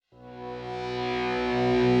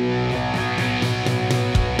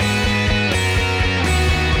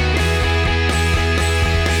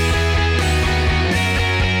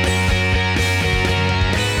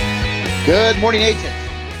Good morning, agents.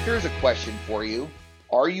 Here's a question for you.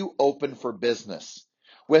 Are you open for business?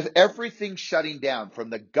 With everything shutting down, from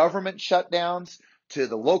the government shutdowns to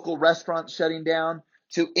the local restaurants shutting down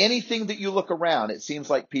to anything that you look around, it seems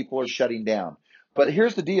like people are shutting down. But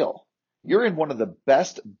here's the deal. You're in one of the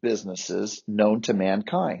best businesses known to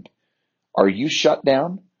mankind. Are you shut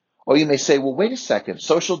down? Oh, you may say, well, wait a second,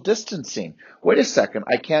 social distancing. Wait a second,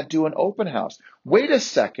 I can't do an open house. Wait a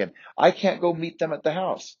second, I can't go meet them at the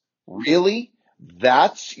house. Really?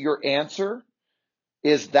 That's your answer?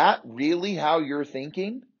 Is that really how you're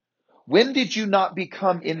thinking? When did you not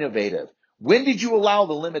become innovative? When did you allow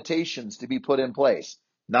the limitations to be put in place?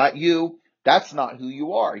 Not you. That's not who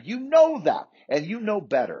you are. You know that, and you know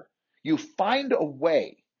better. You find a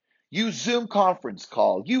way. You Zoom conference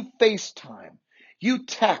call. You FaceTime. You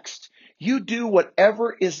text. You do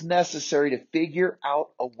whatever is necessary to figure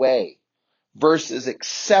out a way versus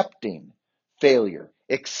accepting failure,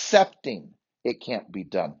 accepting it can't be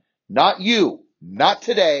done. Not you, not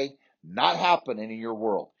today, not happening in your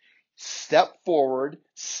world. Step forward,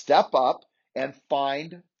 step up, and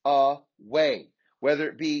find a way, whether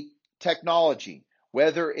it be technology,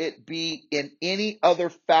 whether it be in any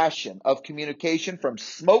other fashion of communication, from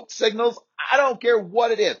smoke signals, I don't care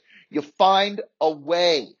what it is. You find a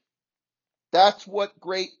way. That's what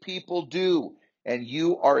great people do, and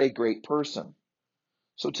you are a great person.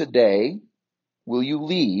 So today, will you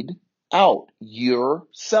lead out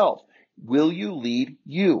yourself? Will you lead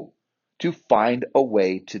you to find a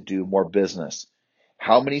way to do more business?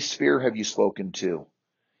 How many sphere have you spoken to?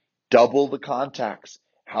 Double the contacts.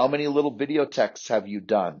 How many little video texts have you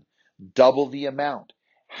done? Double the amount.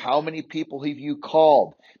 How many people have you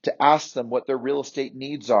called to ask them what their real estate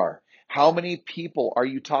needs are? How many people are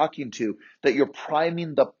you talking to that you're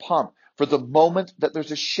priming the pump for the moment that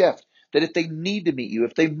there's a shift, that if they need to meet you,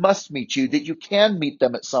 if they must meet you, that you can meet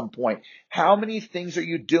them at some point? How many things are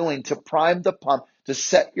you doing to prime the pump to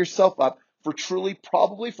set yourself up for truly,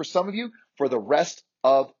 probably for some of you, for the rest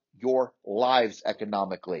of your lives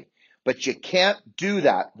economically? But you can't do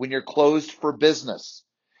that when you're closed for business.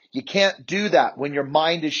 You can't do that when your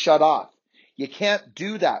mind is shut off. You can't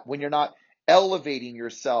do that when you're not elevating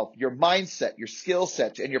yourself, your mindset, your skill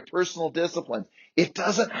sets, and your personal disciplines. It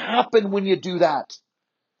doesn't happen when you do that.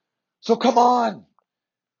 So come on,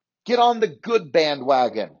 get on the good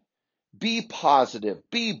bandwagon. Be positive,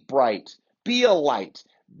 be bright, be a light.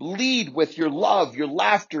 Lead with your love, your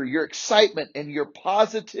laughter, your excitement, and your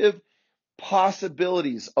positive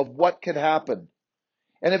possibilities of what could happen.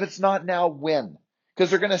 And if it's not now, when? Because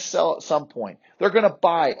they're going to sell at some point. They're going to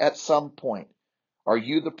buy at some point. Are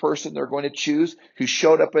you the person they're going to choose who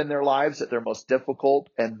showed up in their lives at their most difficult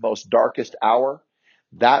and most darkest hour?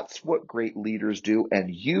 That's what great leaders do.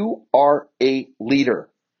 And you are a leader.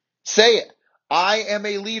 Say it. I am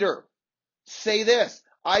a leader. Say this.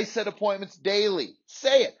 I set appointments daily.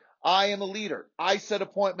 Say it. I am a leader. I set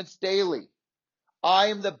appointments daily. I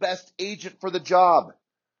am the best agent for the job.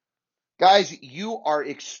 Guys, you are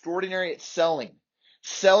extraordinary at selling.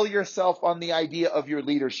 Sell yourself on the idea of your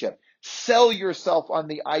leadership. Sell yourself on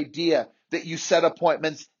the idea that you set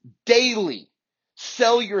appointments daily.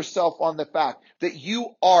 Sell yourself on the fact that you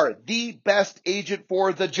are the best agent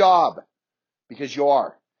for the job. Because you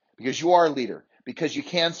are. Because you are a leader. Because you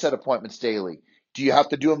can set appointments daily. Do you have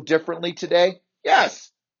to do them differently today?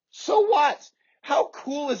 Yes. So what? How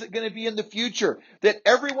cool is it going to be in the future that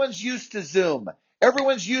everyone's used to Zoom?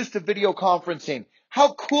 Everyone's used to video conferencing.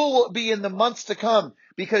 How cool will it be in the months to come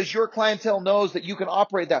because your clientele knows that you can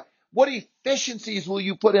operate that? What efficiencies will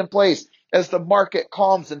you put in place as the market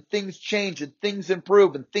calms and things change and things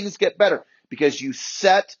improve and things get better? Because you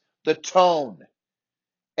set the tone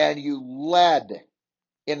and you led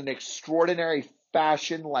in an extraordinary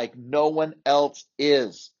fashion like no one else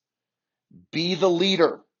is. Be the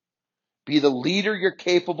leader. Be the leader you're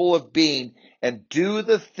capable of being and do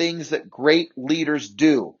the things that great leaders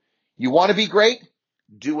do. You want to be great?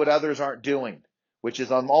 Do what others aren't doing, which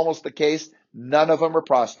is almost the case. None of them are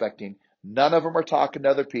prospecting. None of them are talking to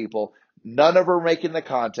other people. None of them are making the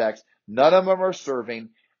contacts. None of them are serving.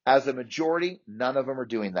 As a majority, none of them are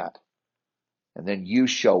doing that. And then you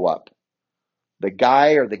show up. The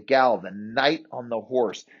guy or the gal, the knight on the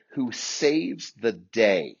horse who saves the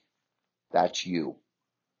day. That's you.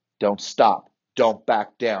 Don't stop. Don't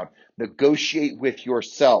back down. Negotiate with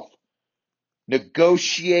yourself.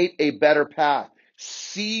 Negotiate a better path.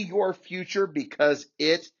 See your future because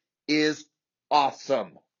it is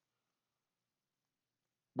awesome.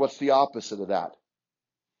 What's the opposite of that?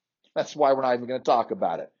 That's why we're not even going to talk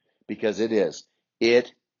about it, because it is.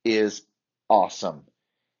 It is awesome.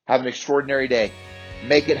 Have an extraordinary day.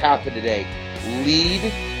 Make it happen today. Lead,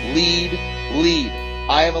 lead, lead.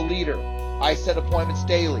 I am a leader. I set appointments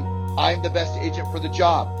daily. I'm the best agent for the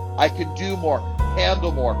job. I can do more,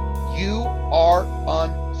 handle more. You are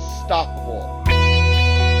unstoppable.